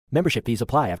Membership fees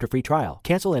apply after free trial.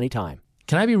 Cancel anytime.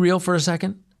 Can I be real for a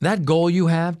second? That goal you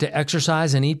have to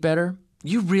exercise and eat better,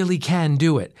 you really can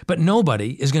do it. But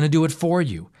nobody is going to do it for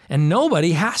you. And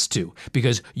nobody has to,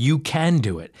 because you can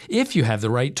do it if you have the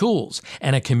right tools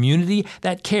and a community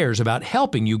that cares about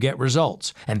helping you get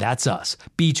results. And that's us,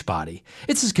 Beachbody.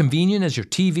 It's as convenient as your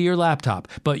TV or laptop,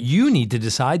 but you need to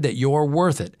decide that you're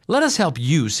worth it. Let us help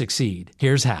you succeed.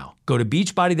 Here's how. Go to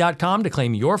beachbody.com to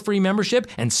claim your free membership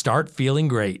and start feeling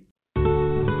great.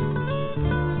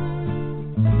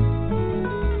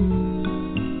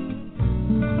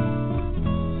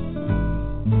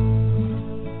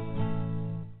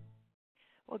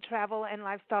 Travel and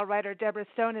lifestyle writer Deborah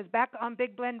Stone is back on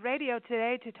Big Blend Radio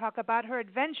today to talk about her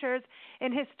adventures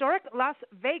in historic Las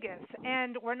Vegas.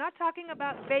 And we're not talking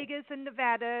about Vegas and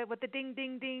Nevada with the ding,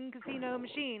 ding, ding casino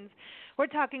machines. We're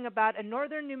talking about a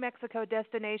northern New Mexico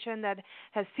destination that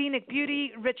has scenic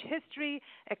beauty, rich history,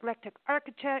 eclectic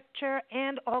architecture,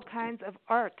 and all kinds of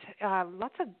art.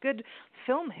 Lots of good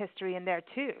film history in there,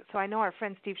 too. So I know our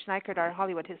friend Steve Schneikert, our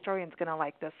Hollywood historian, is going to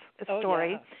like this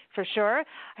story for sure.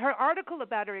 Her article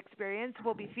about her experience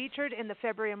will be featured in the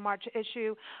February and March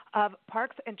issue of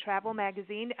Parks and Travel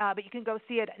magazine, but you can go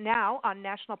see it now on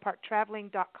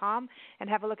nationalparktraveling.com and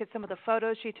have a look at some of the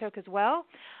photos she took as well.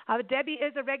 Debbie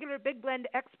is a regular Big Blend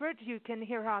expert. You can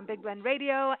hear her on Big Blend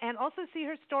Radio and also see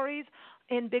her stories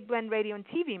in Big Blend Radio and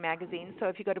TV magazine. So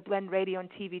if you go to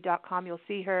blendradioandtv.com, you'll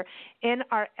see her in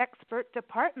our expert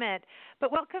department.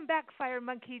 But welcome back, Fire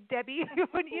Monkey Debbie.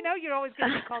 You know you're always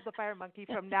going to be called the Fire Monkey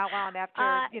from now on after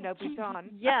Bhutan.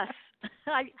 Yes,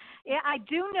 I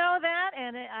do know that,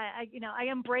 and I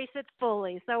embrace it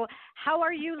fully. So how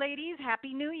are you, ladies?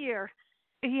 Happy New Year.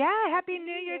 Yeah, Happy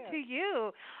New Year to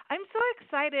you. I'm so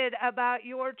excited about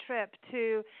your trip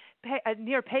to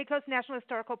near Pecos National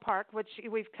Historical Park, which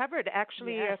we've covered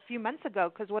actually a few months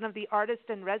ago because one of the artists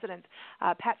in residence,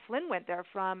 Pat Flynn, went there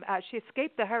from, she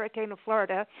escaped the hurricane of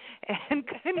Florida and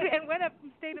went up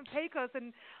and stayed in Pecos.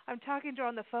 And I'm talking to her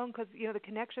on the phone because, the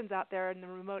connections out there in the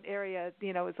remote area,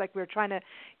 it's like we were trying to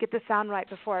get the sound right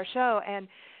before our show. And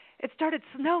it started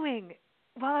snowing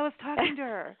while I was talking to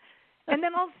her. And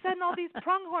then all of a sudden, all these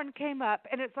pronghorn came up,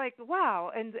 and it's like, wow.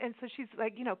 And so she's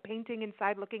like, painting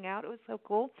inside, looking out. It was so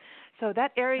cool. So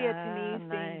that area to me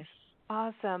seems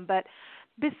awesome. But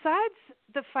besides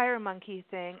the Fire Monkey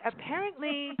thing,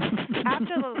 apparently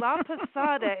after the La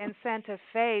Posada in Santa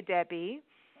Fe, Debbie,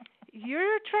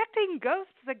 you're attracting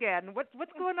ghosts again.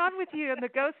 What's going on with you and the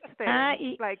ghost thing?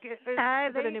 Is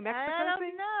it a New Mexico thing? I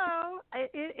don't know.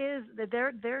 It is.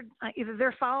 They're either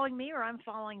they're following me or I'm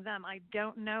following them. I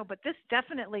don't know. But this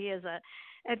definitely is a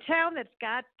town that's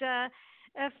got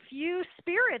a few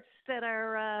spirits that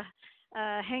are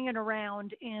hanging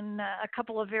around in a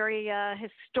couple of very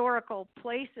historical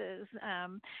places.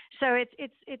 So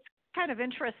it's kind of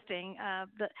interesting.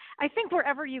 I think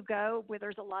wherever you go where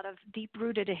there's a lot of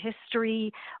deep-rooted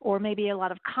history or maybe a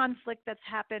lot of conflict that's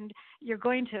happened, you're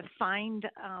going to find,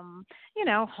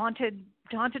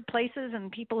 haunted places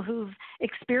and people who've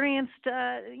experienced,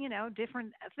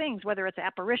 different things, whether it's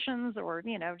apparitions or,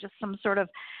 just some sort of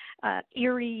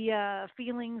eerie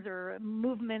feelings or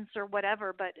movements or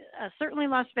whatever. But certainly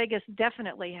Las Vegas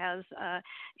definitely has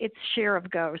its share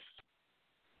of ghosts.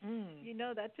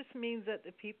 That just means that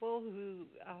the people who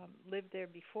lived there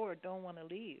before don't want to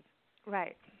leave.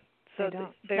 Right. So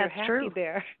they're happy true.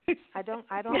 there. I don't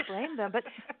blame them. But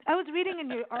I was reading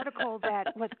in your article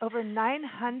that over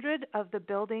 900 of the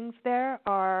buildings there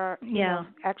are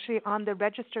actually on the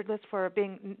registered list for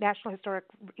being National Historic,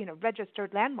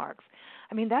 registered landmarks.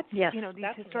 I mean, that's these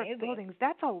that's historic amazing. buildings.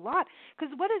 That's a lot.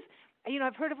 Because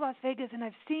I've heard of Las Vegas and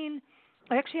I've seen.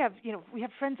 I actually have, we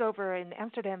have friends over in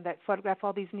Amsterdam that photograph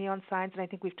all these neon signs, and I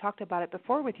think we've talked about it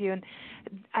before with you. And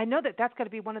I know that that's got to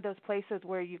be one of those places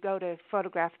where you go to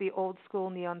photograph the old school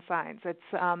neon signs. It's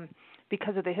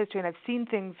because of the history, and I've seen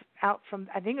things out from,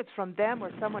 I think it's from them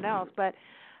or someone else. But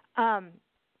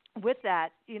with that,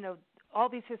 all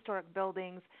these historic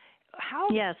buildings, how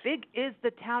big is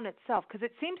the town itself? Because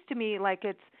it seems to me like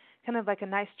it's kind of like a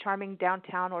nice, charming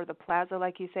downtown or the plaza,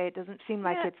 like you say. It doesn't seem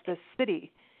like it's the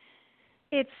city.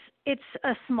 It's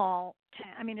a small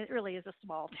town. I mean, it really is a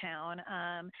small town.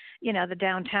 The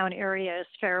downtown area is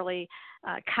fairly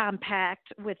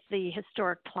compact, with the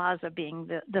historic plaza being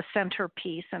the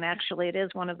centerpiece. And actually, it is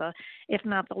one of the, if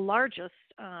not the largest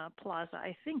plaza,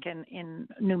 I think, in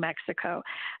New Mexico.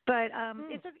 But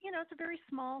it's a very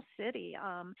small city.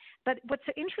 But what's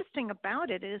interesting about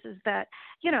it is that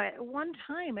at one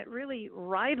time it really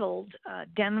rivaled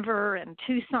Denver and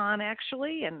Tucson,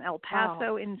 actually, and El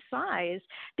Paso in size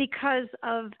because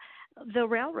of the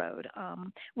railroad,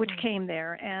 which came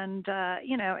there. And,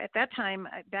 at that time,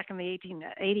 back in the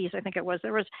 1880s, I think it was,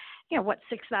 there was,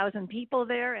 6,000 people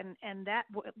there. And that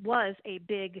was a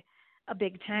big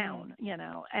town,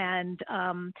 and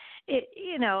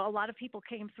a lot of people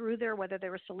came through there, whether they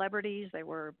were celebrities, they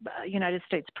were United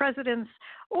States presidents,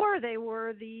 or they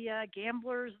were the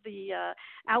gamblers, the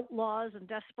outlaws and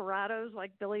desperados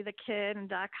like Billy the Kid and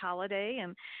Doc Holliday,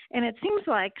 and it seems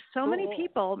like so many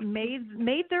people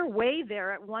made their way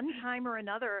there at one time or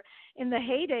another in the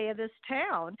heyday of this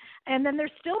town, and then they're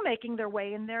still making their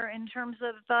way in there in terms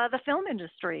of the film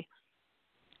industry.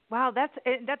 Wow,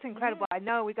 that's incredible. I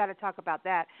know we got to talk about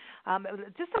that.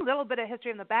 Just a little bit of history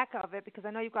in the back of it, because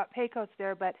I know you've got Pecos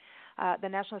there, but the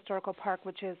National Historical Park,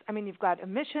 which is, you've got a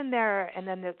mission there, and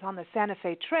then it's on the Santa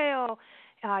Fe Trail.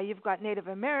 You've got Native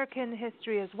American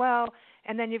history as well,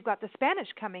 and then you've got the Spanish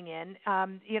coming in.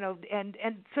 And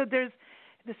so there's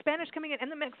the Spanish coming in and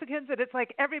the Mexicans, and it's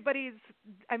like everybody's.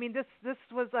 This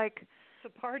was like.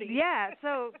 It's a party. Yeah,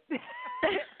 so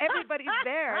everybody's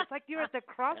there. It's like you're at the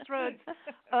crossroads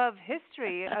of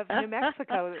history of New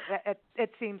Mexico. It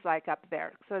seems like up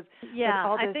there. So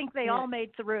I think they all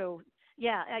made through.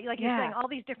 Yeah, like you're saying, all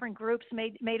these different groups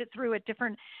made it through at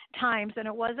different times, and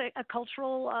it was a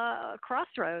cultural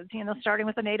crossroads. Starting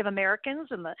with the Native Americans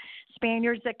and the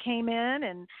Spaniards that came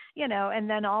in, and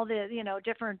then all the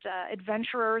different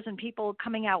adventurers and people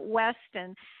coming out west,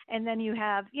 and then you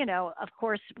have of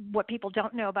course, what people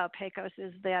don't know about Pecos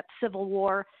is that Civil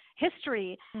War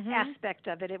history aspect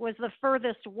of it. It was the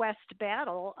furthest west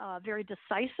battle, very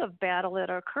decisive battle that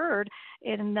occurred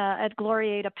at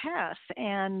Glorieta Pass,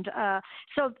 and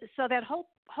so that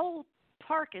whole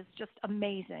park is just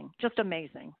amazing,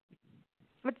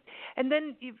 And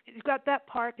then you've got that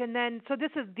park, and then so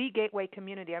this is the gateway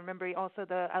community. I remember also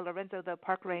Lorenzo, the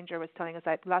park ranger, was telling us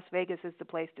that Las Vegas is the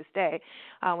place to stay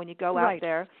when you go out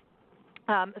there.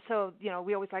 So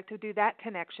we always like to do that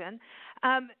connection.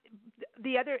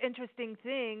 The other interesting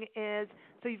thing is,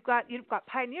 so you've got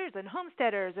pioneers and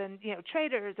homesteaders and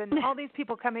traders and all these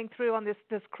people coming through on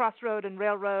this crossroad and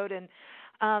railroad. And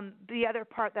the other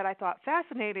part that I thought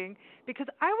fascinating, because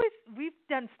we've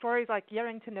done stories like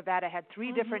Yerington, Nevada had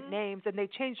 3 different names, and they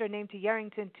changed their name to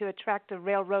Yerington to attract a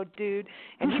railroad dude,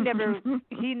 and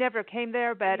he never came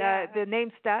there, but the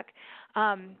name stuck.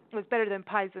 It was better than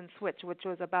Pison Switch, which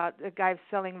was about a guy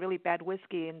selling really bad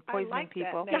whiskey and poisoning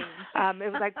people. That name.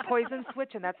 It was like Poison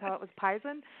Switch, and that's how it was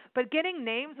Pison. But getting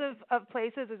names of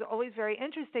places is always very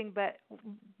interesting. But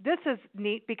this is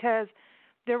neat because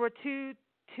there were two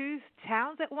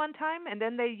towns at one time, and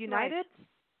then they united.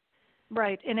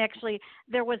 Right, and actually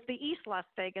there was the East Las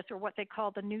Vegas, or what they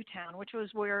called the New Town, which was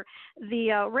where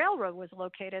the railroad was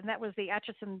located, and that was the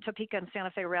Atchison, Topeka, and Santa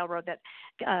Fe Railroad that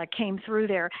came through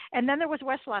there. And then there was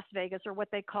West Las Vegas, or what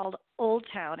they called Old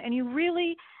Town, and you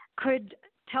really could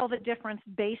tell the difference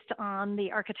based on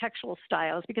the architectural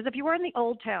styles, because if you were in the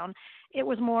Old Town, it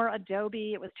was more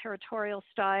adobe, it was territorial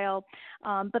style.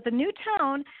 But the New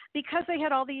Town, because they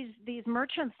had all these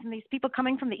merchants and these people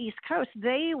coming from the East Coast,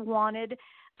 they wanted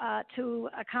to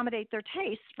accommodate their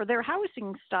tastes for their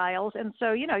housing styles. And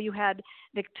so, you had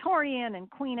Victorian and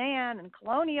Queen Anne and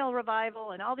Colonial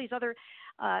Revival and all these other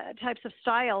types of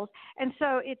styles. And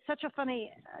so it's such a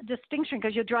funny distinction,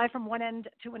 because you drive from one end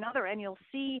to another and you'll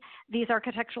see these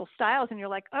architectural styles and you're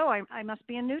like, oh, I must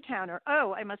be in Newtown, or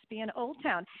oh, I must be in Old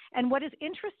Town. And what is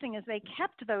interesting is they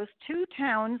kept those 2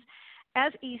 towns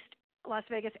as East Las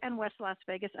Vegas and West Las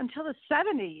Vegas until the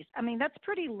 70s. I mean, that's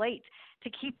pretty late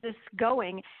to keep this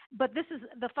going. But this is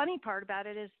the funny part about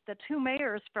it, is the 2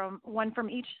 mayors, one from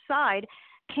each side,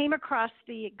 came across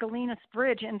the Galenas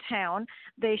Bridge in town.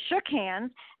 They shook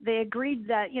hands. They agreed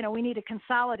that, we need to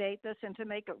consolidate this and to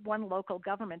make it one local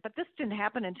government. But this didn't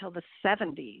happen until the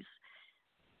 70s.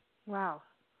 Wow.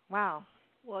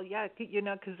 Well, yeah,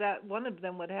 because that one of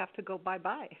them would have to go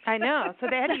bye-bye. I know. So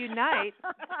they had to unite.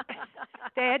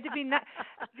 They had to be,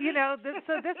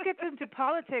 so this gets into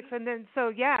politics, and then,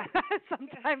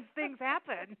 sometimes things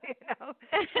happen,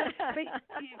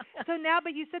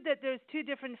 But you said that there's 2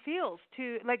 different feels,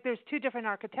 there's 2 different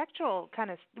architectural kind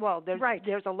of,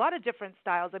 there's a lot of different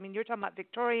styles. I mean, you're talking about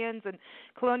Victorians and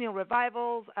colonial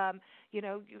revivals,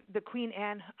 the Queen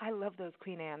Anne. I love those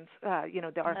Queen Annes,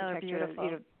 the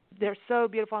architecture, they're so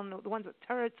beautiful, and the ones with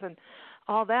turrets and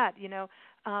all that,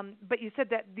 But you said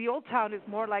that the Old Town is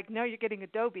more like, no, you're getting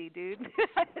adobe, dude.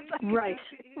 Right.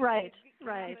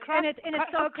 And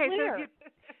it's so clear. So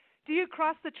do you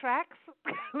cross the tracks,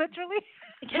 literally?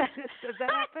 Yeah. Does that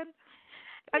happen?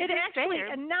 It actually,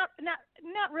 and not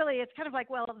really. It's kind of like,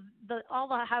 all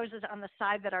the houses on the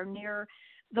side that are near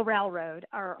the railroad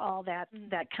are all that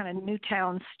kind of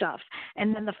Newtown stuff.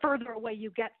 And then the further away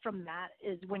you get from that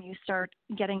is when you start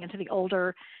getting into the old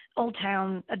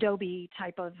town adobe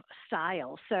type of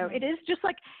style. So it is just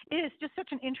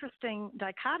such an interesting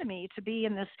dichotomy to be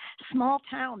in this small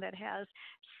town that has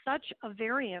such a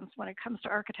variance when it comes to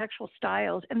architectural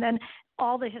styles, and then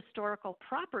all the historical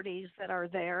properties that are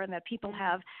there and that people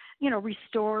have,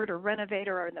 restored or renovated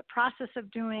or are in the process of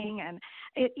doing. And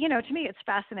it, to me, it's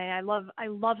fascinating. I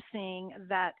love seeing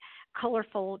that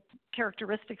colorful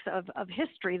characteristics of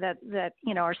history that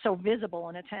are so visible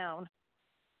in a town.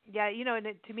 Yeah, and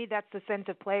to me that's the sense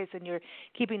of place, and you're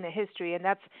keeping the history, and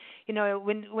that's,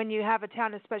 when you have a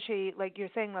town, especially like you're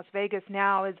saying, Las Vegas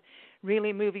now is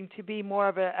really moving to be more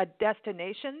of a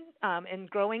destination, and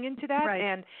growing into that. Right.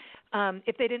 And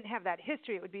if they didn't have that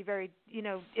history, it would be very,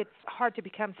 it's hard to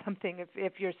become something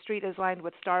if your street is lined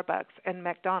with Starbucks and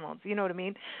McDonald's. You know what I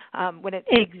mean? When it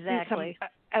exactly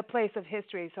a place of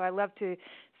history. So I love to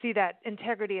see that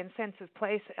integrity and sense of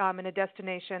place in a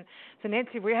destination. So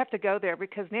Nancy, we have to go there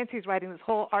because Nancy's writing this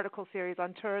whole article series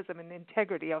on tourism and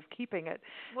integrity of keeping it,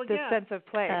 sense of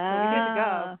place. So we need to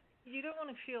go. You don't want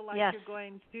to feel like yes. you're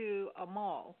going to a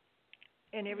mall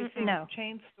and everything no.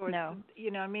 chain stores. No.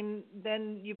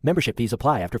 Then you... Membership fees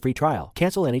apply after free trial.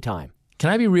 Cancel anytime.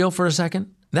 Can I be real for a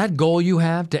second? That goal you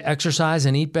have to exercise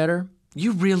and eat better,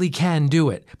 you really can do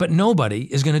it, but nobody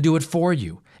is going to do it for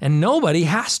you. And nobody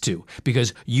has to,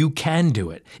 because you can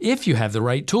do it if you have the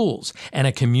right tools and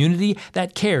a community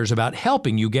that cares about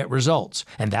helping you get results.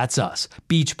 And that's us,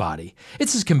 Beachbody.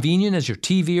 It's as convenient as your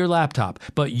TV or laptop,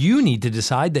 but you need to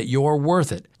decide that you're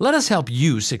worth it. Let us help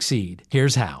you succeed.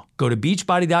 Here's how. Go to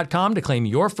beachbody.com to claim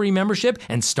your free membership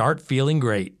and start feeling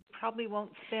great. Probably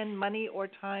won't spend money or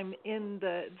time in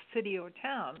the city or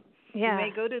town. Yeah. You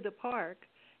may go to the park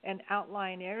and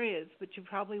outline areas, but you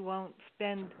probably won't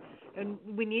spend, and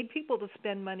we need people to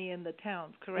spend money in the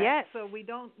towns, correct? Yes. So we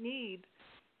don't need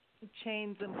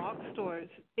chains and box stores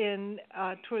in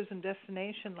tourism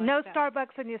destination like no that.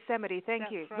 Starbucks in Yosemite, thank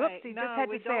That's you. right. Whoopsie, No, just had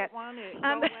we to say don't it. want it. Go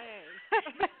away.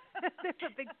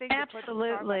 There's a big thing to put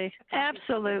Absolutely. Starbucks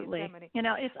Absolutely. in Yosemite.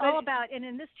 It's all about, and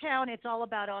in this town, it's all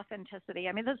about authenticity.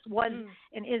 I mean, this was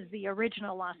and is the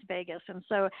original Las Vegas. And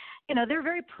so, they're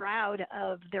very proud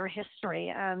of their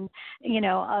history and,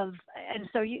 and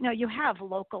so, you have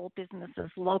local businesses,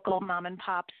 local mom and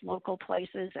pops, local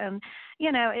places. And,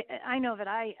 I know that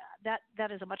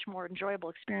that is a much more enjoyable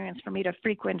experience for me to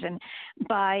frequent and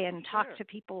buy and talk to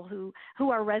people who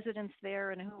are residents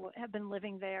there and who have been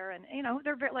living there. And,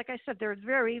 they're very, like I said, they're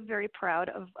very, very proud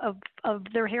of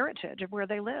their heritage, of where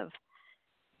they live.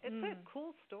 It's a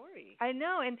cool story. I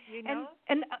know, and know?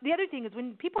 and the other thing is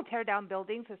when people tear down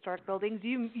buildings, historic buildings,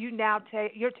 you now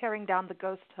you're tearing down the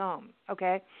ghost home.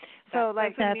 Okay, so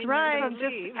that's right.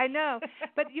 I know,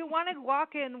 but you want to walk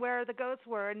in where the ghosts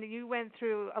were, and you went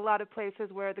through a lot of places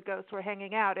where the ghosts were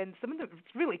hanging out, and some of them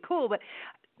it's really cool. But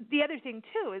the other thing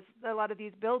too is a lot of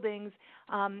these buildings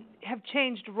have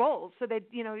changed roles, so they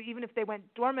even if they went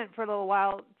dormant for a little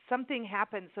while, something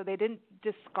happened, so they didn't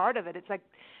discard of it. It's like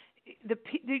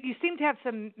you seem to have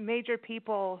some major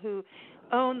people who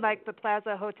own like the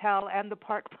Plaza Hotel and the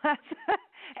Park Plaza,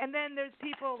 and then there's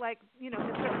people like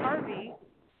Mr. Harvey.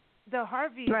 The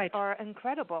Harveys are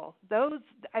incredible. The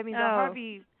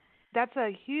Harvey, that's a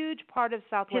huge part of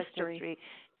Southwest history.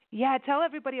 Yeah, tell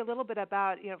everybody a little bit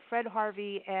about Fred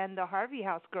Harvey and the Harvey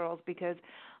House girls because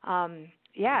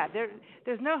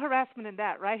there's no harassment in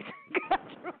that, right?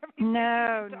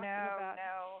 No.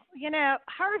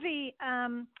 Harvey,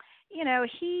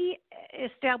 he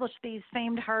established these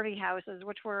famed Harvey houses,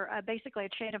 which were basically a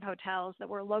chain of hotels that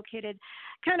were located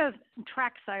kind of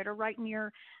trackside or right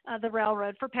near the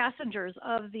railroad for passengers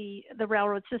of the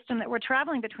railroad system that were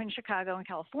traveling between Chicago and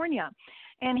California.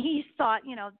 And he thought,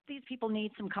 these people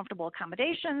need some comfortable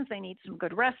accommodations. They need some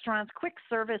good restaurants, quick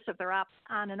service if they're on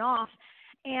and off.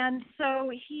 And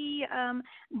so he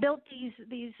built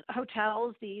these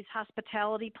hotels, these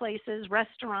hospitality places,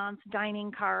 restaurants,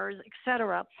 dining cars,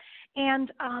 etc.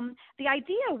 And the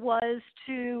idea was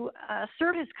to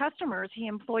serve his customers. He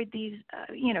employed these,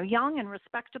 young and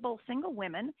respectable single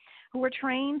women who were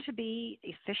trained to be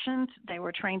efficient. They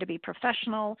were trained to be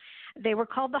professional. They were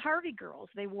called the Harvey Girls.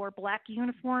 They wore black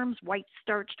uniforms, white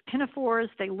starched pinafores.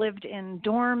 They lived in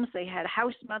dorms. They had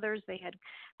house mothers. They had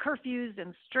curfews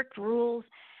and strict rules.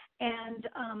 And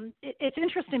it's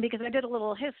interesting because I did a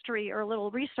little history or a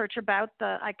little research about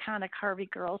the iconic Harvey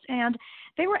Girls, and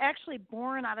they were actually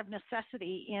born out of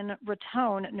necessity in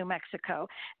Raton, New Mexico,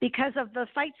 because of the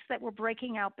fights that were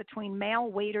breaking out between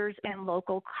male waiters and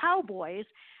local cowboys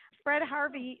Fred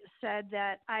Harvey said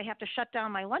that I have to shut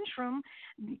down my lunchroom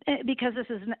because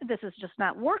this is just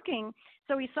not working.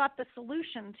 So he sought the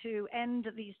solution to end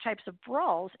these types of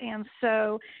brawls, and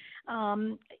so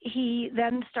he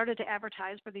then started to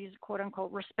advertise for these quote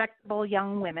unquote respectable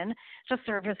young women to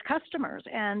serve his customers,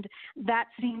 and that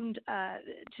seemed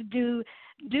to do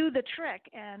the trick.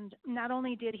 And not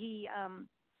only did he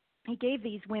gave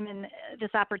these women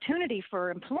this opportunity for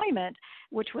employment,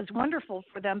 which was wonderful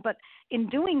for them. But in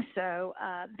doing so,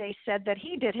 they said that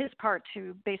he did his part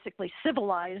to basically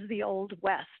civilize the Old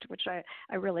West, which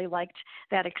I really liked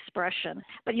that expression.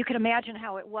 But you can imagine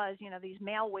how it was, these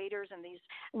male waiters and these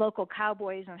local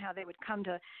cowboys, and how they would come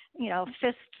to,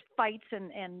 fist fights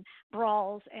and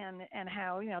brawls, and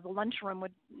how, the lunchroom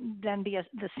would then be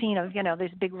the scene of,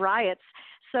 these big riots.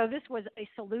 So this was a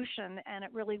solution, and it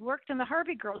really worked. And the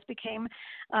Harvey Girls became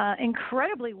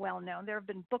incredibly well known. There have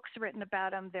been books written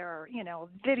about them. There are,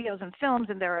 videos and films,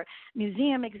 and there are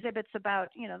museum exhibits about,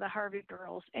 the Harvey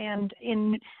Girls. And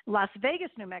in Las Vegas,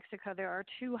 New Mexico, there are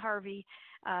 2 Harvey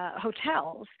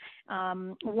hotels.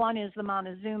 One is the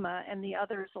Montezuma, and the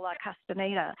other is the La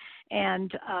Castaneda. And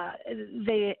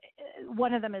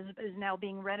one of them is now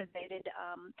being renovated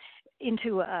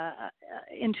into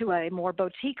a more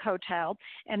boutique hotel,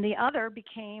 and the other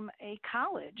became a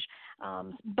college.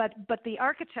 But the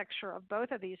architecture of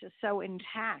both of these is so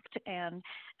intact, and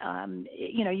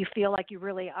you feel like you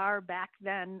really are back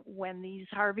then when these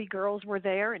Harvey Girls were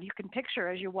there, and you can picture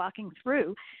as you're walking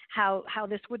through how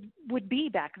this would be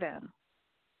back then.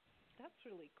 That's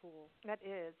really cool. That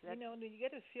is. You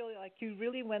get to feel like you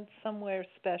really went somewhere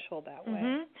special that way.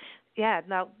 Mm-hmm. Yeah.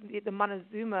 Now, the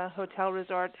Montezuma Hotel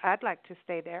Resort, I'd like to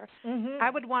stay there. Mm-hmm. I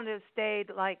would want to stay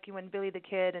like when Billy the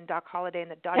Kid and Doc Holliday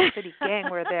and the Dodge City Gang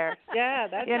were there. Yeah,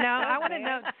 that's I want to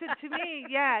know. To me,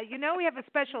 yeah, we have a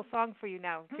special song for you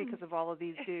now because of all of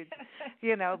these dudes.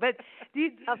 But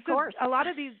of course, a lot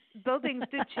of these buildings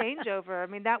did change over. I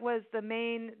mean, that was the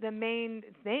main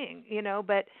thing.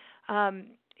 But.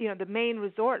 The main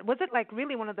resort, was it like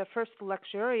really one of the first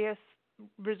luxurious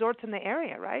resorts in the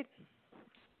area, right?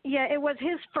 Yeah, it was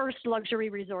his first luxury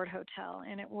resort hotel,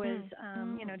 and it was,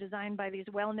 designed by these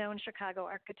well-known Chicago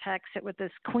architects. It was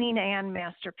this Queen Anne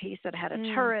masterpiece that had a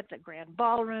turret, a grand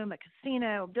ballroom, a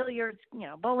casino, billiards,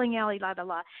 bowling alley,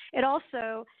 la. It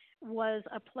also was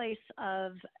a place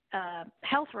of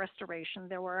health restoration.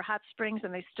 There were hot springs,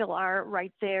 and they still are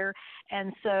right there.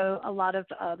 And so a lot of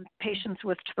patients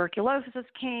with tuberculosis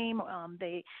came.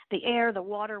 The air, the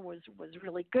water was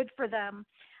really good for them.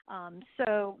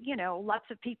 So, lots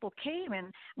of people came,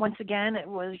 and once again, it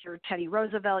was your Teddy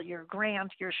Roosevelt, your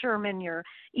Grant, your Sherman, your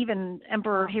even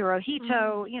Emperor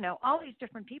Hirohito, all these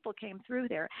different people came through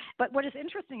there. But what is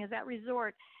interesting is that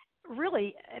resort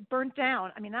really burnt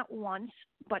down, not once,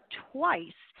 but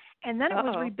twice. And then it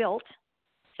was rebuilt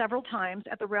several times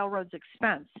at the railroad's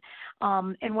expense.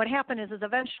 And what happened is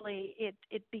eventually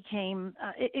it became,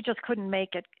 it just couldn't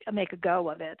make a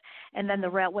go of it. And then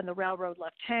when the railroad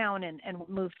left town and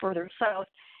moved further south,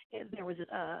 there was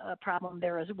a problem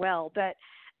there as well. But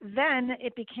then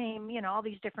it became, all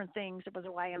these different things. It was a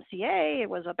YMCA, it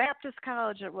was a Baptist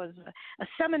college, it was a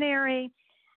seminary.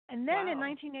 And then in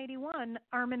 1981,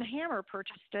 Armand Hammer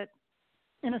purchased it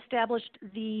and established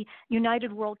the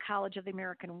United World College of the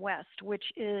American West, which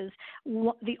is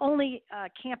the only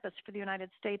campus for the United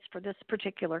States for this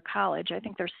particular college. I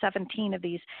think there's 17 of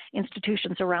these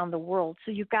institutions around the world.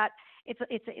 So you've got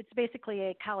it's basically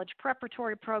a college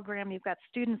preparatory program. You've got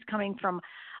students coming from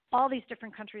all these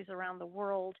different countries around the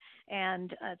world,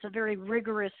 and it's a very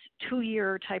rigorous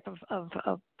 2-year type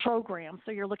of program.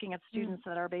 So you're looking at students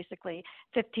that are basically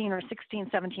 15 or 16,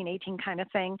 17, 18 kind of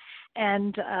thing.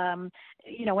 And,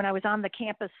 when I was on the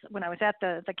campus, when I was at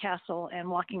the castle and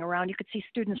walking around, you could see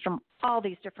students from all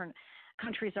these different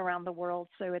countries around the world.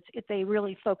 So they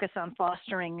really focus on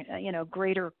fostering,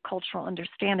 greater cultural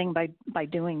understanding by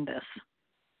doing this.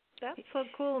 That's so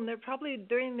cool. And they're probably,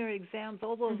 during their exams,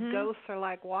 all those ghosts are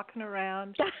like walking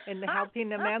around and helping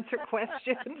them answer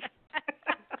questions.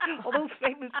 All those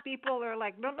famous people are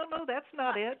like, no, that's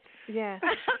not it. Yeah.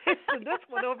 It's this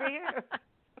one over here.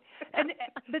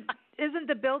 But isn't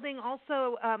the building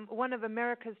also one of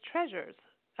America's treasures?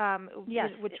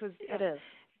 Yes, which was it is.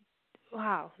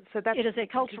 Wow. So it is a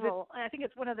cultural. I think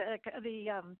it's one of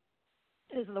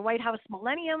is the White House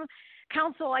Millennium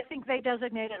Council. I think they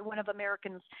designated one of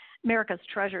America's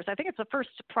treasures. I think it's the first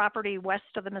property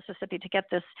west of the Mississippi to get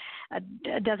this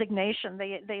designation.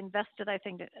 They invested, I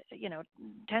think,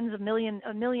 $10 million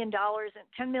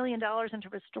into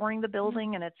restoring the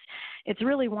building, and it's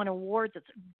really won awards.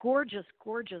 It's gorgeous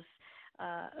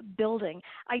building.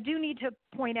 I do need to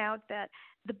point out that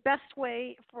the best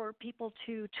way for people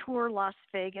to tour Las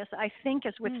Vegas, I think,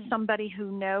 is with somebody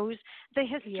who knows the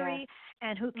history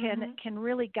and who can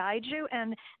really guide you.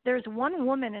 And there's one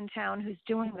woman in town who's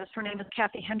doing this. Her name is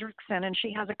Kathy Hendrickson, and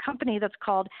she has a company that's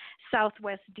called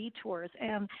Southwest Detours.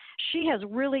 And she has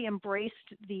really embraced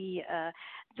the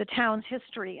town's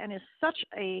history and is such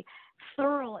a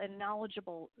thorough and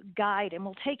knowledgeable guide, and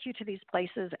will take you to these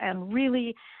places and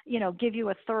really, give you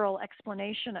a thorough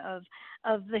explanation of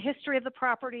the history of the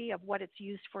property, of what it's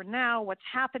used for now, what's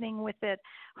happening with it,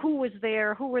 who was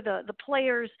there, who were the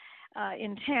players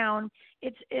in town.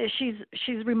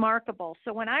 She's remarkable.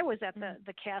 So when I was at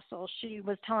the castle, she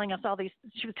was telling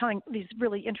these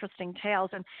really interesting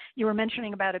tales, and you were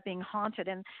mentioning about it being haunted,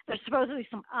 and there's supposedly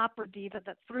some opera diva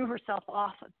that threw herself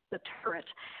off the turret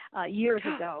years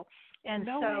ago. And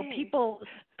people,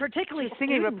 particularly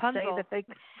singing students, Rapunzel. say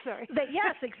that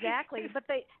yes, exactly. But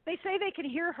they say they can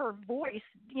hear her voice,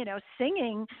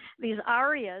 singing these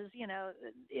arias,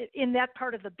 in that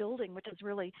part of the building, which is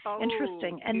really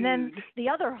interesting. And then the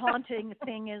other haunting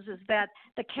thing is that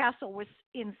the castle was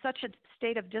in such a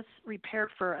state of disrepair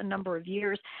for a number of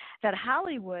years that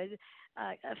Hollywood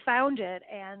found it,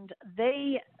 and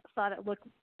they thought it looked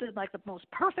like the most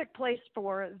perfect place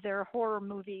for their horror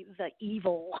movie, The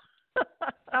Evil.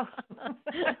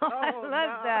 I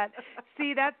love that.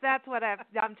 See, that's what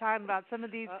I'm talking about. Some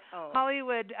of these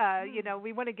Hollywood,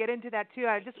 we want to get into that too.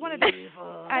 I just wanted to.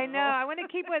 I know. I want to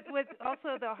keep with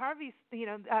also the Harvey,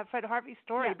 Fred Harvey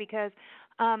story because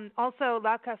also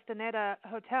La Castaneda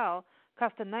Hotel,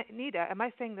 Castaneda. Am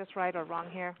I saying this right or wrong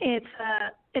here?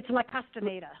 It's La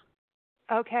Castaneda.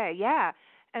 Okay, yeah.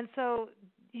 And so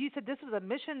you said this was a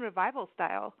Mission Revival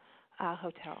style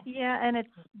hotel. Yeah, and it's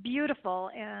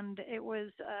beautiful, and it was,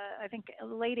 I think,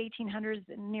 late 1800s,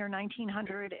 near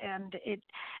 1900, and it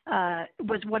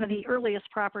was one of the earliest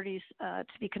properties to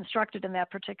be constructed in that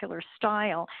particular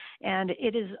style, and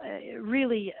it is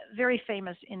really very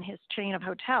famous in his chain of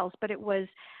hotels, but it was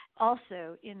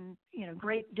also in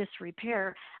great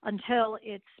disrepair until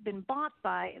it's been bought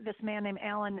by this man named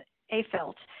Alan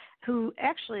Afelt, who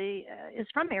actually is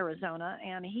from Arizona,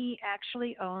 and he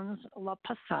actually owns La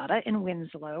Posada in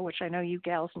Winslow, which I know you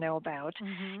gals know about.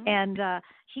 And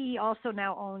he also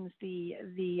now owns the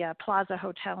Plaza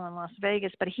Hotel in Las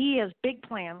Vegas, but he has big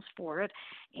plans for it,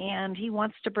 and he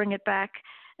wants to bring it back,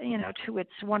 to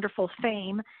its wonderful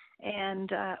fame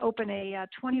and open a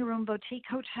 20-room boutique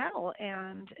hotel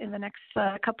and in the next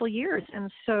couple of years.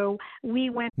 And so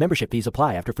we went. Membership fees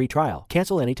apply after free trial.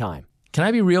 Cancel anytime. Can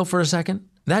I be real for a second?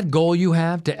 That goal you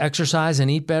have to exercise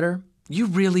and eat better, you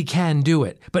really can do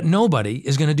it, but nobody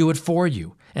is going to do it for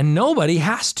you. And nobody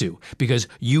has to, because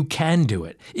you can do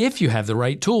it if you have the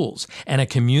right tools and a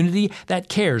community that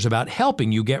cares about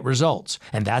helping you get results.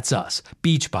 And that's us,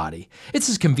 Beachbody. It's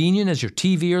as convenient as your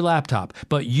TV or laptop,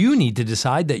 but you need to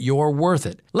decide that you're worth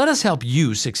it. Let us help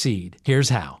you succeed. Here's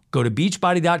how. Go to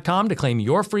beachbody.com to claim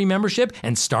your free membership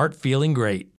and start feeling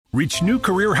great. Reach new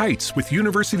career heights with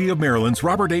University of Maryland's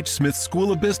Robert H. Smith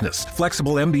School of Business.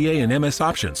 Flexible MBA and MS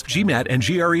options. GMAT and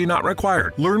GRE not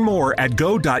required. Learn more at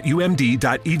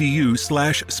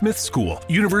go.umd.edu/Smith School.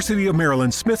 University of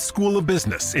Maryland Smith School of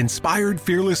Business. Inspired,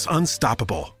 fearless,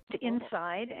 unstoppable.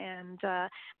 Inside and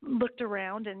looked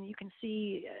around, and you can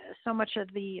see so much of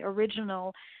the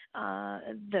original.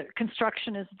 The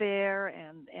construction is there,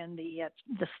 and the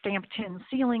stamped tin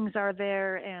ceilings are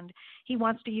there, and he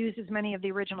wants to use as many of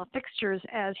the original fixtures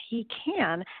as he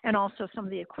can, and also some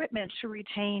of the equipment to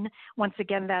retain, once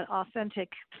again, that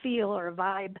authentic feel or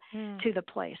vibe to the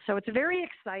place. So it's very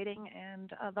exciting,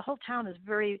 and the whole town is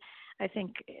very, I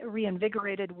think,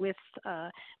 reinvigorated with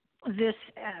this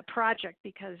project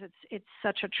because it's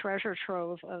such a treasure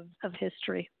trove of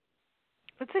history.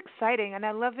 It's exciting, and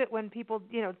I love it when people,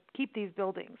 keep these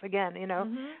buildings. Again, as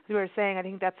we were saying, I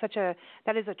think that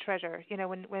is a treasure.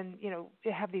 When you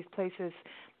have these places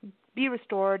be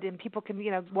restored and people can,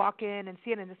 walk in and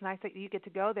see it, and it's nice that you get to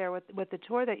go there with the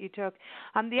tour that you took.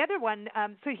 The other one,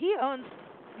 so he owns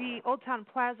the Old Town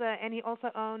Plaza, and he also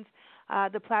owns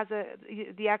the Plaza,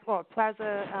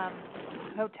 Plaza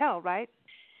Hotel, right?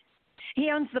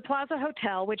 He owns the Plaza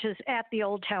Hotel, which is at the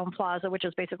Old Town Plaza, which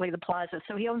is basically the plaza.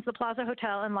 So he owns the Plaza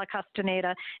Hotel and La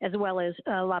Castaneda, as well as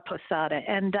La Posada.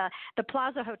 And the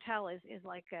Plaza Hotel is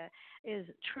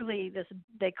truly this.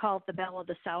 They call it the Belle of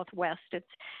the Southwest. It's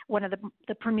one of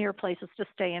the premier places to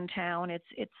stay in town.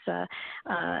 It's a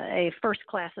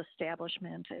first-class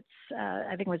establishment.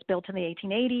 I think it was built in the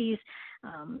 1880s.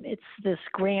 It's this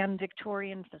grand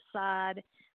Victorian facade.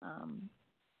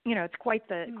 It's quite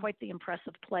the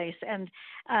impressive place, and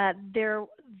they're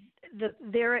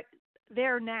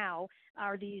now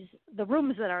are the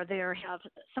rooms that are there have,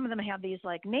 some of them have these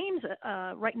like names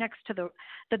right next to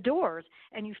the doors,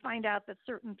 and you find out that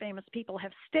certain famous people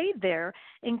have stayed there,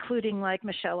 including like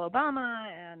Michelle Obama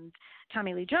and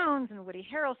Tommy Lee Jones and Woody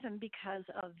Harrelson, because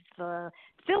of the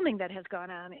filming that has gone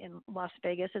on in Las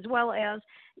Vegas, as well as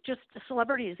just the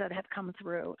celebrities that have come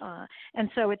through. And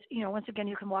so it's, once again,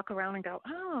 you can walk around and go,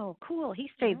 oh, cool, he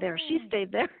stayed there, she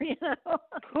stayed there,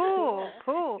 Cool.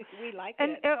 We like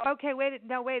and, it. Okay,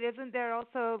 wait, isn't there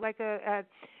also like a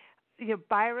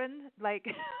Byron, like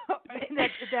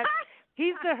that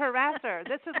he's the harasser.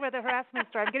 This is where the harassment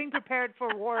starts. I'm getting prepared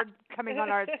for Ward coming on,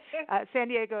 our San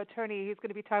Diego attorney. He's going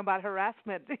to be talking about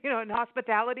harassment, in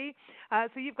hospitality.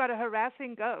 So you've got a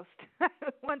harassing ghost.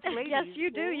 Once ladies. Yes, you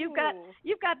do. Ooh.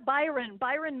 You've got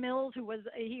Byron Mills,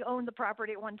 he owned the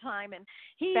property at one time, and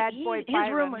Bad boy his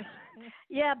Byron. room was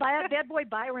Bad Boy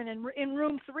Byron in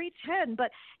room 310.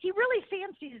 But he really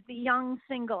fancies the young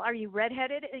single. Are you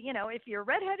redheaded? If you're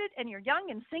redheaded and you're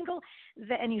young and single,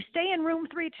 and you stay in room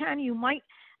 310, you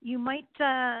might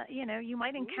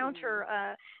encounter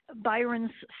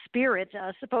Byron's spirit.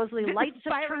 Supposedly lights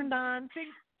have turned on.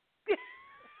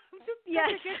 Just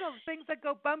giggles, things that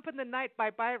go bump in the night by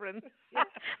Byron.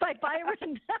 By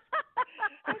Byron.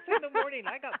 It's in the morning.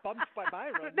 I got bumped by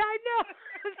Byron. I know.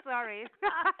 Sorry.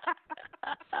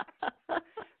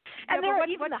 And there are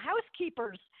even the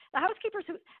housekeepers.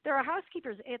 There are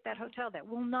housekeepers at that hotel that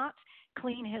will not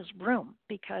clean his room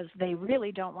because they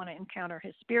really don't want to encounter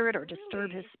his spirit or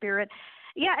disturb his spirit.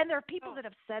 Yeah, and there are people that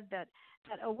have said that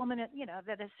a woman,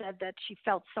 that has said that she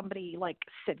felt somebody like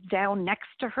sit down next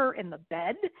to her in the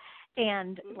bed,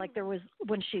 and like there was,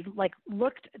 when she like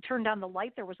turned on the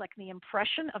light, there was like the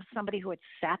impression of somebody who had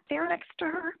sat there next to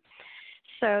her.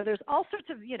 So there's all sorts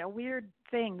of weird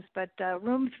things, but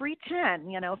room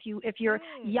 310, if you're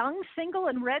young, single,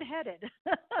 and redheaded.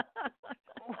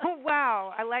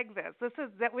 Wow, I like this. This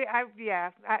is that we. I'm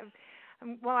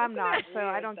not, so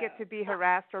I don't get to be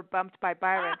harassed or bumped by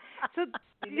Byron. So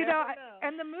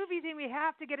and the movie thing, we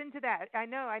have to get into that. I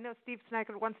know Steve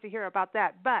Snyder wants to hear about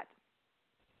that, but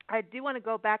I do want to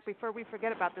go back before we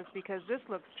forget about this because this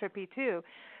looks trippy too.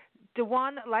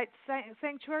 Dewan Light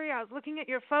Sanctuary. I was looking at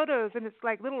your photos, and it's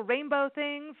like little rainbow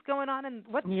things going on. And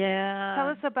what? Yeah. Tell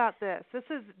us about this. This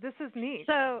is neat.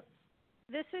 So,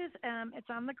 this is it's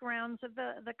on the grounds of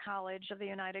the college, of the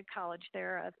United College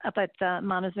there up at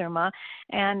Montezuma,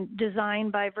 and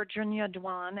designed by Virginia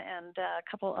Dewan and a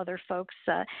couple other folks.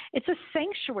 It's a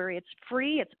sanctuary. It's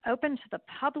free. It's open to the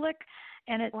public.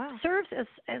 And it serves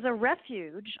as a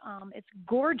refuge. It's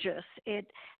gorgeous.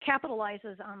 It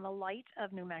capitalizes on the light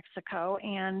of New Mexico,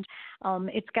 and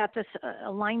it's got this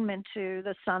alignment to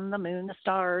the sun, the moon, the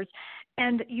stars.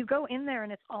 And you go in there,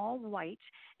 and it's all white,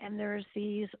 and there's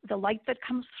the light that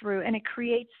comes through, and it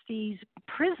creates these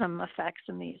prism effects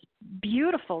and these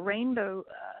beautiful rainbow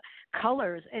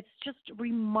colors. It's just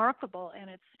remarkable,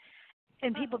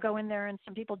 and people go in there, and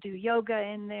some people do yoga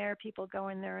in there. People go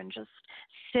in there and just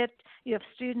sit. You have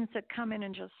students that come in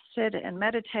and just sit and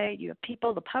meditate. You have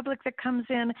people, the public that comes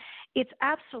in. It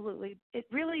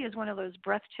really is one of those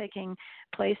breathtaking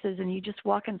places, and you just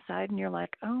walk inside and you're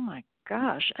like, oh my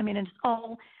gosh. I mean, it's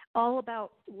all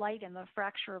about light and the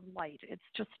fracture of light.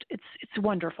 It's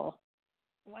wonderful.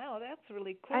 Wow, that's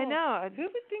really cool. I know. Who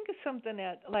would think of something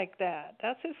like that?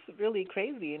 That's just really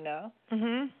crazy,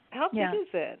 Mhm. How big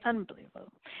is it?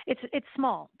 Unbelievable. It's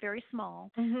small, very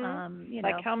small. Mhm.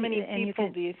 Like how many people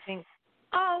do you think?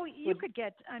 Oh, you could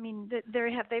get. I mean,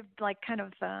 they've like kind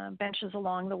of benches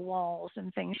along the walls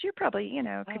and things. You probably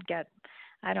could get.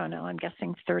 I don't know. I'm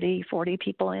guessing 30, 40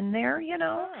 people in there.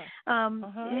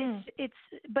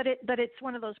 But it's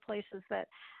one of those places that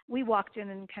we walked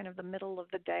in kind of the middle of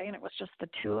the day, and it was just the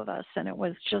two of us, and it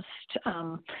was just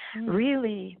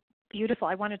really beautiful.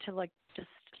 I wanted to just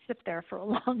sit there for a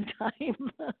long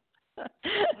time.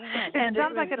 And it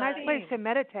sounds like a nice place to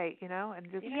meditate, and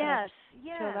just chill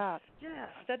out. Yeah.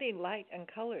 Studying light and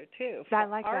color too. I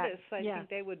like artists, that. I think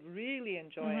they would really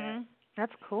enjoy it.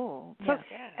 That's cool. So,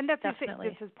 and that's definitely.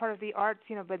 This is part of the arts,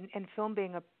 but and film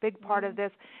being a big part of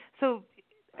this. So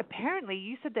apparently,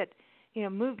 you said that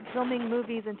filming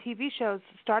movies and TV shows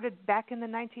started back in the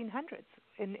 1900s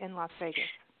in Las Vegas.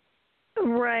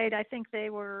 Right. I think they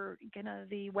were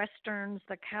the westerns,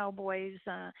 the cowboys.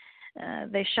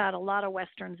 They shot a lot of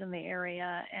westerns in the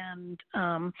area, and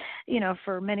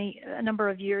for a number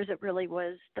of years, it really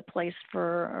was the place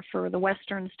for the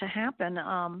westerns to happen.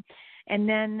 And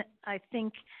then I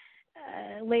think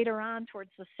later on towards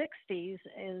the 60s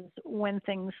is when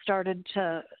things started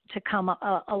to come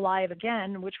alive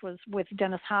again, which was with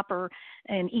Dennis Hopper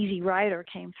and Easy Rider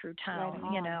came through town,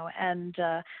 and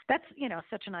that's,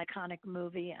 such an iconic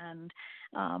movie. And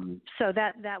so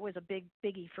that was a big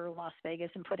biggie for Las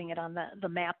Vegas and putting it on the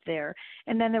map there.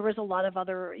 And then there was a lot of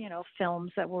other,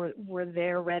 films that were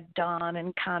there, Red Dawn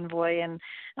and Convoy and,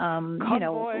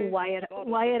 Wyatt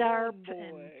Earp.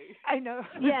 I know.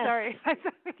 Yes. Sorry.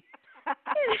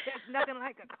 There's nothing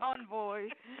like a convoy.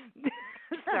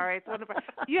 Sorry, it's wonderful.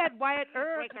 You had Wyatt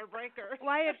Earp. Breaker.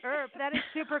 Wyatt Earp. That is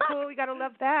super cool. You got to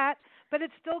love that. But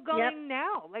it's still going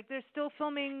now. Like they're still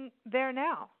filming there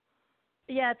now.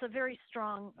 Yeah, it's a very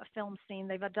strong film scene.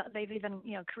 They've even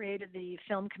created the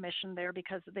film commission there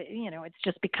because it's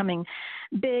just becoming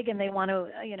big, and they want to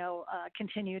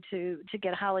continue to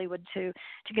get Hollywood to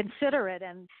consider it.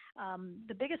 And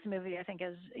the biggest movie I think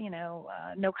is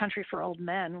No Country for Old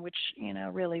Men, which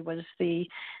really was the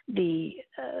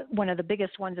one of the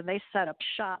biggest ones, and they set up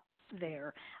shop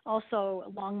there.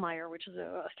 Also Longmire, which is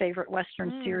a favorite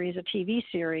Western series, a TV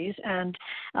series. And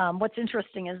what's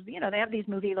interesting is, they have these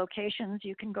movie locations.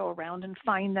 You can go around and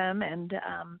find them. And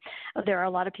there are a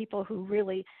lot of people who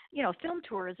really, film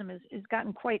tourism has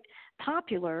gotten quite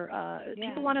popular.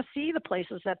 People want to see the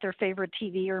places that their favorite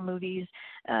TV or movies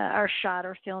are shot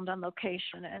or filmed on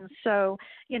location. And so,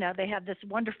 they have this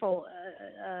wonderful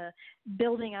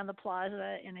building on the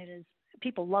plaza, and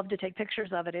people love to take pictures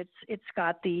of it. It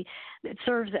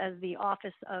serves as the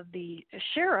office of the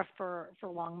sheriff for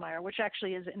Longmire, which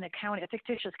actually is in a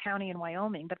fictitious county in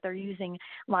Wyoming, but they're using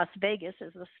Las Vegas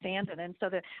as the stand-in. And so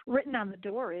written on the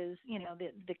door is,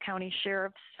 the county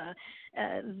sheriff's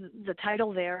the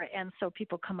title there, and so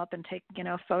people come up and take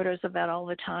photos of that all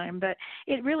the time. But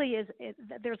it really is.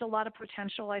 There's a lot of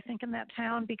potential, I think, in that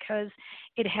town because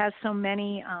it has so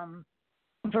many.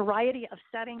 Variety of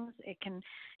settings. It can,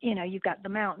 you've got the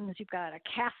mountains, you've got a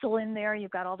castle in there, you've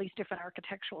got all these different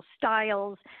architectural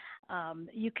styles.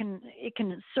 It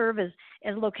can serve as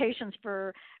locations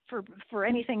for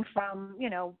anything from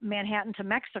Manhattan to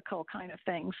Mexico kind of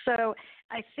thing. So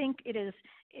I think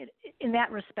in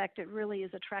that respect, it really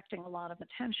is attracting a lot of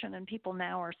attention, and people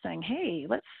now are saying, "Hey,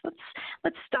 let's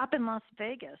stop in Las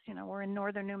Vegas. We're in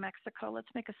northern New Mexico.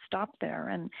 Let's make a stop there."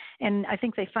 And I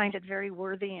think they find it very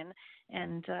worthy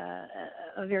and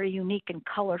a very unique and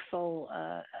colorful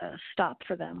stop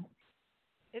for them.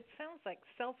 It sounds like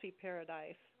selfie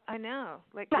paradise. I know.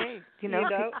 Like, hey,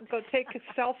 go take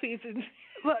selfies and.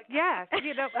 Well, yeah,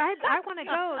 I want to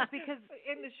go because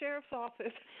in the sheriff's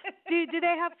office. do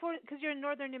they have because you're in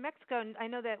northern New Mexico, and I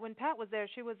know that when Pat was there,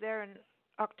 she was there in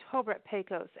October at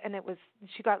Pecos, and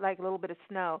she got like a little bit of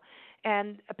snow,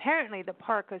 and apparently the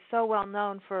park is so well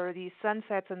known for these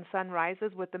sunsets and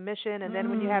sunrises with the Mission, and then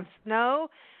when you have snow,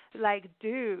 like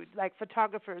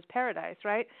photographer's paradise,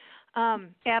 right?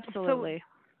 Absolutely. So,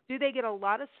 do they get a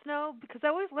lot of snow? Because I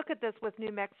always look at this with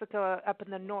New Mexico up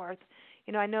in the north.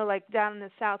 I know like down in the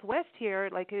southwest here,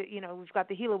 like, we've got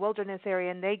the Gila Wilderness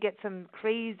area, and they get some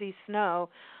crazy snow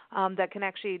that can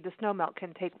actually, the snow melt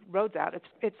can take roads out.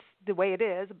 It's the way it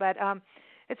is. But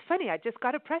it's funny, I just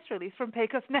got a press release from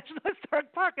Pecos National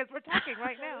Historic Park as we're talking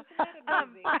right now.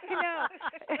 I know.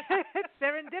 It's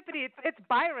serendipity. It's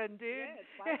Byron, dude. Yeah, it's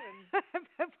Byron.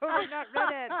 But we're not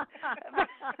redheads.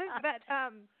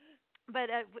 But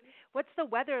what's the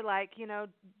weather like? Because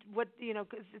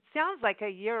it sounds like a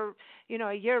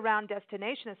year-round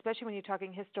destination, especially when you're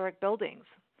talking historic buildings.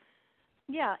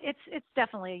 Yeah, it's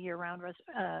definitely a year-round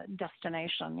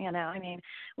destination. I mean,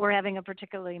 we're having a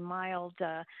particularly mild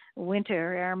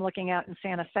winter here. I'm looking out in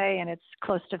Santa Fe, and it's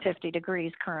close to 50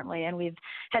 degrees currently, and we've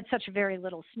had such very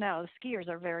little snow. Skiers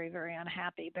are very, very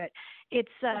unhappy. But it's,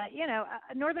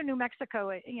 northern New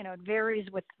Mexico, it varies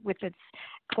with its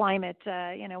climate.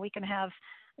 We can have,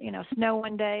 snow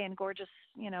one day and gorgeous,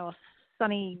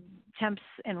 sunny temps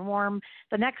and warm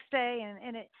the next day,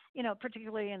 and it,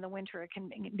 particularly in the winter, it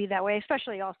can be that way,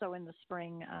 especially also in the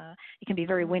spring. It can be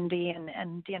very windy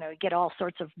and get all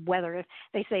sorts of weather.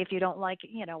 They say if you don't like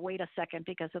it, wait a second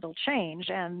because it'll change.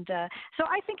 And so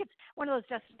I think it's one of those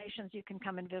destinations you can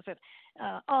come and visit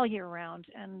all year round.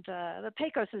 And the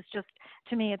Pecos is just,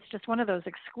 to me, it's just one of those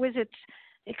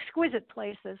exquisite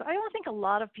places. I don't think a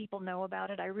lot of people know about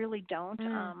it. I really don't.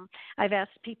 I've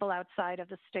asked people outside of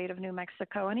the state of New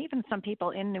Mexico, and even some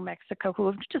people in New Mexico who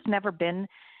have just never been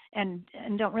and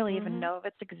don't really even know of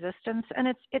its existence. And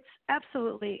it's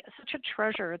absolutely such a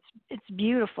treasure. It's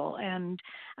beautiful, and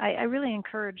I really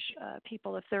encourage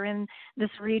people, if they're in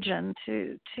this region,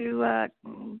 to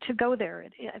go there.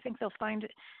 I think they'll find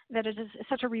that it is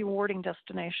such a rewarding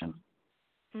destination.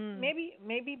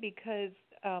 Maybe because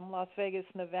Las Vegas,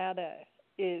 Nevada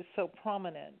is so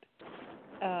prominent,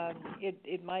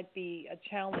 it might be a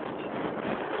challenge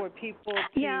for people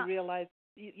to realize,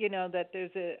 that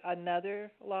there's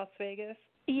another Las Vegas.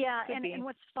 Yeah, and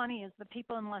what's funny is the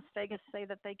people in Las Vegas say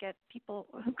that they get people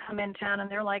who come in town and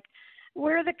they're like,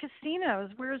 "Where are the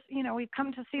casinos? We've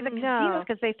come to see the casinos,"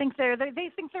 because they think they're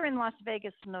in Las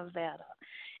Vegas, Nevada,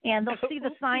 and they'll see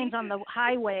the signs on the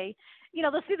highway.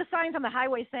 They'll see the signs on the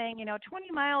highway saying,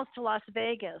 20 miles to Las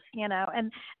Vegas,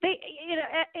 and they,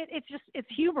 it's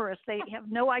humorous. They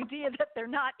have no idea that they're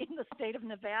not in the state of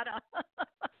Nevada.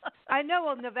 I know,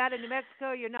 well, Nevada, New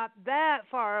Mexico, you're not that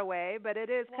far away, but it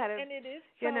is kind of, and it is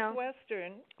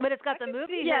southwestern. But it's got the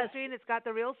movie history, and it's got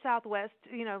the real Southwest,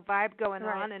 vibe going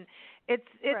on, and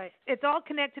it's all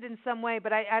connected in some way.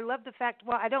 But I love the fact.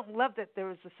 Well, I don't love that there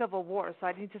was a Civil War, so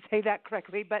I need to say that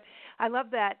correctly. But I love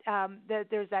that that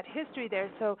there's that history there,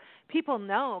 so people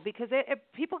know, because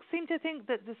people seem to think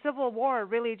that the Civil War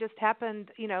really just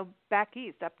happened, back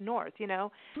east, up north,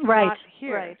 not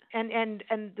here. Right. And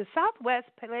the Southwest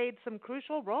played some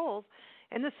crucial roles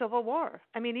in the Civil War.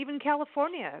 I mean, even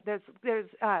California, there's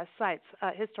sites,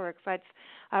 historic sites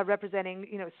representing,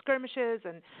 skirmishes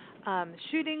and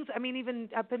shootings. I mean, even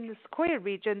up in the Sequoia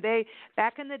region,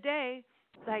 back in the day,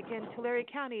 like in Tulare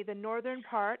County, the northern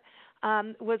part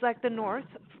was like the North,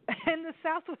 and the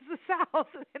South was the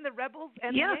South, and the rebels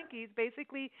and the Yankees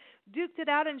basically duked it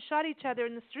out and shot each other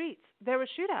in the streets. There were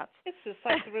shootouts. It's just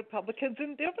like the Republicans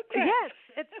and Democrats. Yes,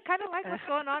 it's kind of like what's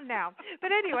going on now.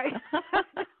 But anyway,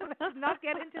 let's not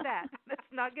get into that.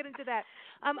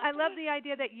 I love the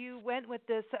idea that you went with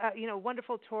this,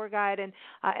 wonderful tour guide, and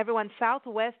everyone,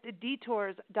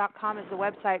 SouthwestDetours.com is the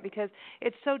website, because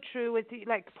it's so true with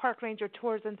like park ranger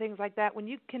tours and things like that. When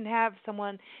you can have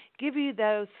someone give you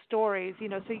those stories,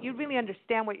 so you really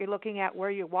understand what you're looking at, where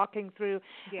you're walking through.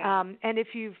 Yeah. And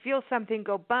if you feel something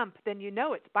go bump, then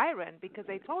it's Byron, because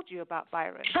they told you about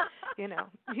Byron. You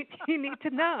need to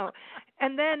know.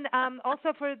 And then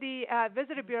also for the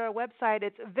Visitor Bureau website,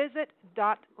 it's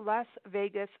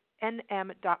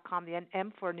visit.lasvegasnm.com, the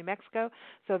NM for New Mexico.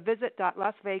 So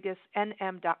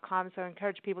visit.lasvegasnm.com. So I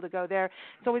encourage people to go there.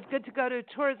 It's always good to go to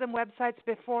tourism websites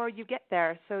before you get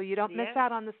there, so you don't miss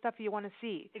out on the stuff you want to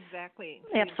see. Exactly.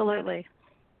 Absolutely.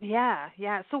 Yeah.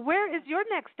 So where is your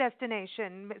next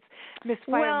destination, Miss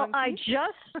Fire Well, Monkey?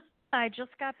 I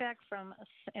just got back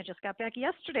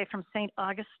yesterday from St.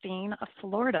 Augustine,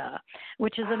 Florida,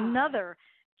 which is another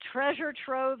treasure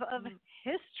trove of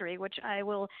history, which I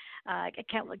will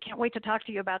can't wait to talk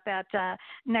to you about that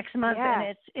next month. Yeah.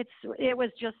 And it was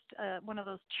just one of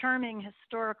those charming,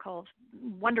 historical,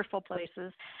 wonderful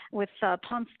places with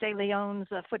Ponce de Leon's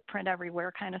footprint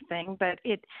everywhere, kind of thing. But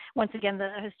once again,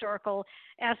 the historical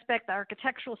aspect, the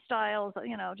architectural styles,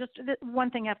 just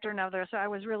one thing after another. So I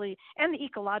was really, and the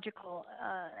ecological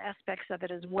aspects of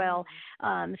it as well.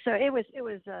 So it was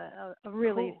a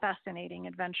really fascinating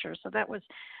adventure. So that was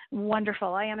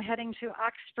wonderful. I am heading to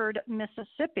Oxford,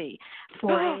 Mississippi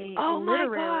for a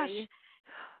literary.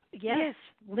 Yes,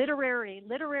 literary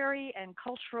and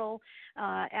cultural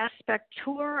aspect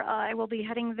tour. I will be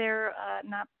heading there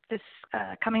not this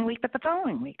coming week, but the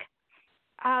following week.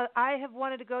 I have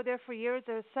wanted to go there for years.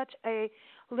 There's such a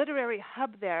literary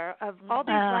hub there of all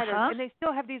these writers, and they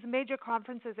still have these major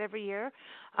conferences every year.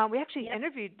 We actually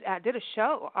did a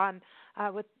show on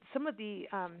with some of the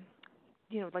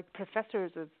like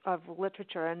professors of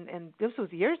literature, and this was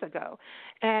years ago.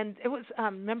 And it was,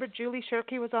 remember Julie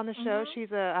Shirky was on the show.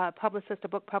 She's a publicist, a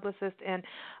book publicist, and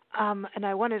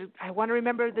I want to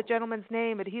remember the gentleman's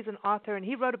name, but he's an author, and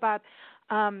he wrote about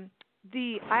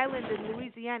the island in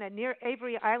Louisiana near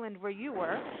Avery Island where you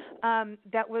were.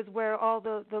 That was where all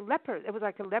the lepers, it was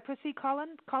like a leprosy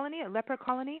colony, a leper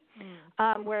colony,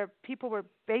 where people were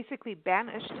basically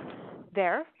banished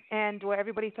there, and where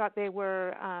everybody thought they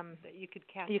were you could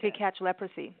catch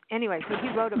leprosy. Anyway, so he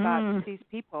wrote about these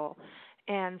people.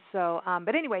 And so,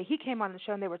 but anyway, he came on the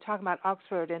show and they were talking about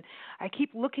Oxford, and I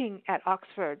keep looking at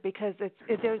Oxford because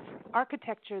there's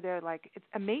architecture there, like it's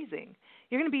amazing.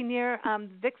 You're going to be near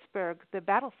Vicksburg, the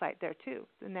battle site there too,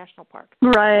 the national park.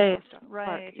 Right.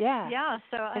 Park. Yeah. Yeah.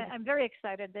 So I'm very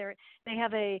excited. They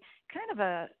have a kind of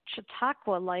a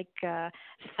Chautauqua-like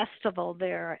festival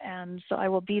there, and so I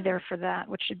will be there for that,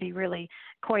 which should be really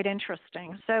quite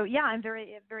interesting. So yeah, I'm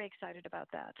very, very excited about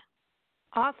that.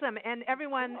 Awesome. And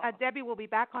everyone, Debbie will be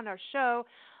back on our show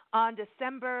on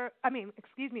February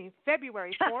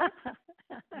 4th.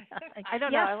 I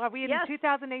don't know. Are we in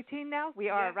 2018 now? We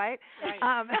are, right?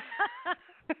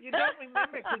 You don't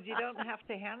remember because you don't have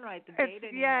to handwrite the date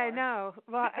anymore. Yeah, I know.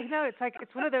 Well, I know it's like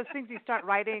it's one of those things you start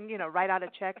writing. Write out a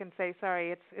check and say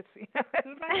sorry. It's.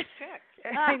 Who writes a check?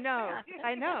 I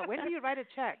know. When do you write a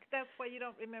check? That's why you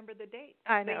don't remember the date.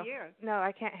 I know. The year. No,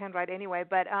 I can't handwrite anyway.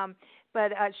 But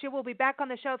she will be back on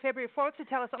the show February 4th to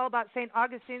tell us all about St.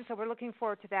 Augustine. So we're looking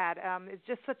forward to that. It's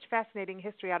just such fascinating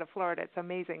history out of Florida. It's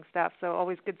amazing stuff. So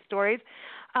always good stories.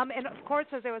 And of course,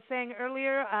 as I was saying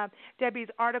earlier, Debbie's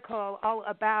article all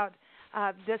about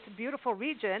this beautiful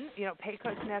region,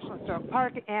 Pecos National Historic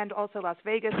Park and also Las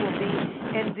Vegas will be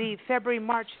in the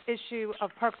February-March issue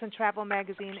of Parks and Travel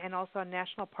magazine and also on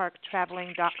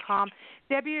nationalparktraveling.com.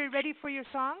 Debbie, are you ready for your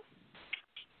song?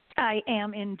 I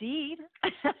am indeed.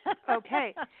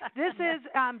 Okay. This is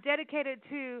dedicated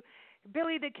to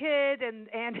Billy the Kid and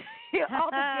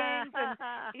all the gangs and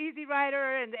Easy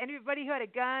Rider and anybody who had a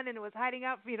gun and was hiding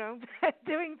out,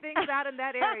 doing things out in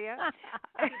that area.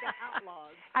 The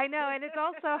outlaws. I know, and it's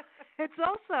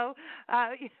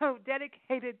also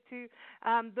dedicated to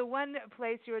the one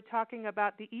place you were talking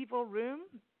about, the Evil Room.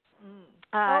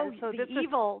 So the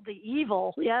evil,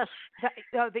 yes.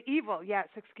 The evil, yes,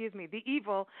 excuse me, the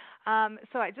evil.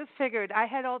 So I just figured I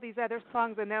had all these other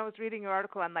songs, and I was reading your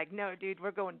article. I'm like, no, dude,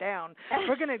 we're going down.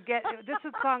 We're going to get,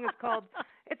 song is called,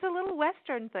 it's a little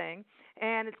Western thing,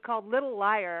 and it's called Little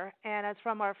Liar, and it's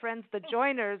from our friends, the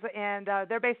Joiners, and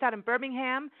they're based out in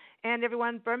Birmingham, and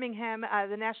everyone, Birmingham,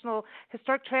 the National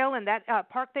Historic Trail and that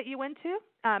park that you went to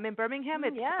in Birmingham,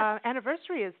 its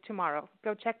anniversary is tomorrow.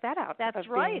 Go check that out. That's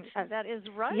right. That is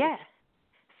right. Yeah.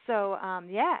 So,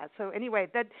 So anyway,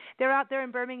 that they're out there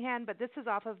in Birmingham, but this is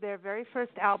off of their very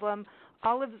first album,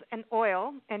 Olives and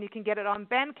Oil, and you can get it on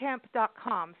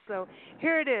Bandcamp.com. So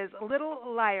here it is, Little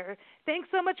Liar. Thanks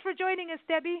so much for joining us,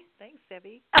 Debbie. Thanks,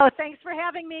 Debbie. Oh, thanks for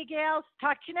having me, gals.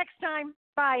 Talk to you next time.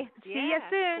 Bye. See you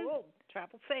soon. Cool.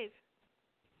 Travel safe.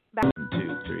 Bye.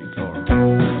 2, 3, 4.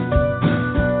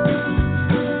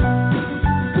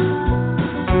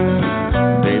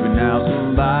 Baby, now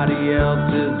somebody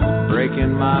else is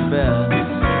breaking my bed.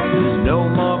 There's no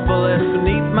more bullets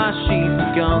beneath my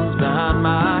sheets, guns behind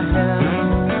my head.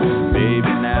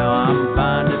 Baby, now I'm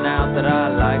finding out that I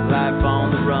like life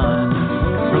on the run.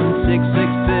 From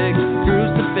 666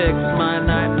 crucifix, my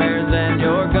nightmares and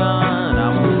your gun.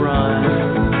 I will run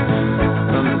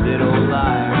from the little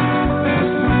liar.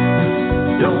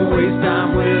 Don't waste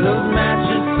time with those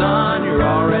matches, son. You're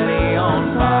already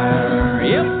on fire.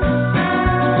 Yep.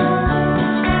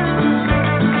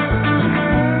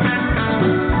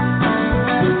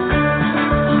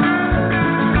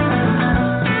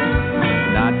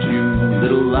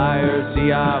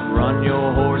 I've run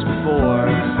your horse before,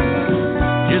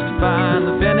 just to find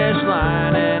the finish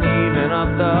line and even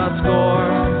up the score.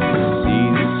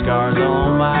 See the scars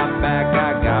on my back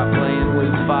I got playing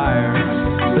with fire,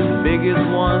 but the biggest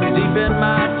one's deep in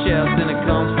my chest, and it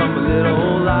comes from a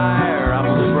little liar. I'm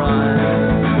gonna run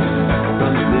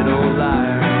from the little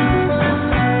liar.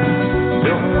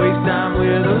 Don't waste time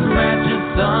with those matches,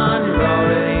 son. You're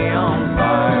already on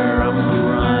fire. I'm gonna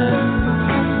run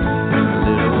from the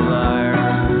little liar.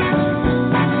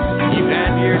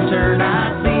 Your turn,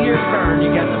 I see your burn.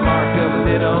 You got the mark of a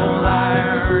little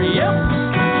liar. Yep.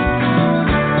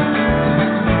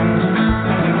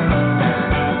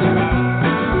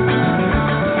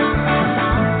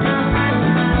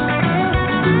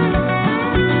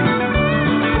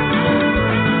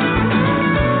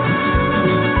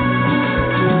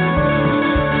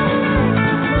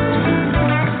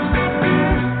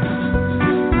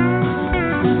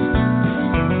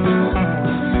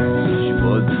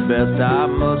 I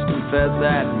must confess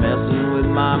that messing with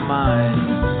my mind.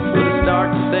 But I start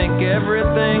to think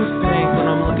everything's pink when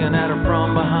I'm looking at her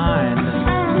from behind.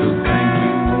 So thank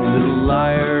you, little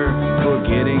liar, for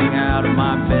getting out of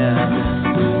my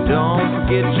bed. Don't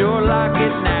forget your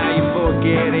locket now, you're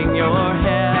forgetting your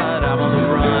head. I'm on the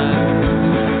run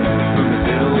from the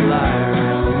little liar.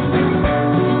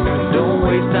 Don't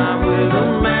waste time with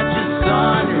those matches,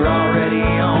 son. You're already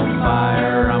on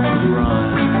fire. I'm on the run.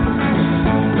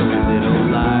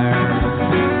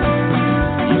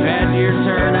 Your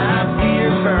turn, I see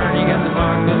your burn. You got the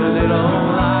mark of a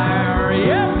little liar.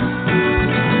 Yep.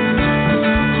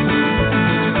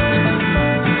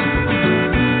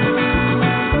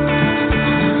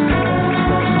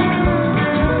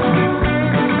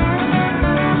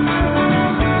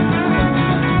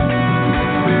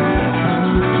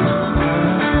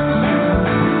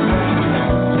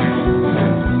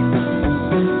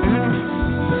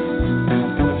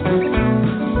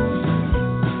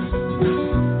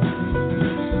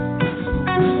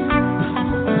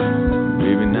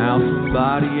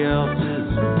 Somebody else is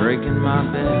breaking my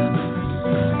bed.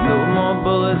 No more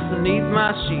bullets beneath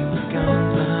my sheets,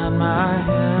 guns behind my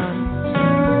head.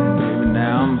 Maybe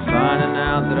now I'm finding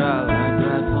out that I like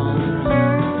life on the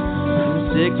run.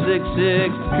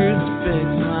 666, the crucifix,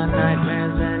 my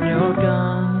nightmares and your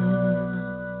gun.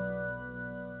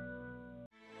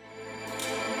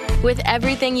 With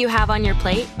everything you have on your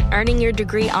plate, earning your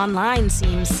degree online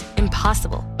seems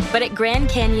impossible. But at Grand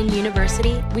Canyon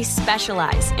University, we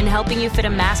specialize in helping you fit a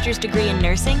master's degree in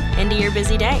nursing into your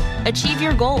busy day. Achieve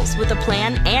your goals with a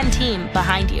plan and team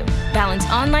behind you. Balance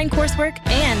online coursework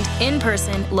and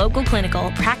in-person, local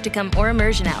clinical, practicum, or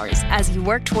immersion hours as you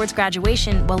work towards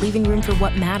graduation while leaving room for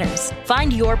what matters.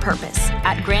 Find your purpose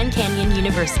at Grand Canyon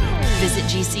University. Visit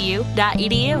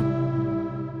gcu.edu.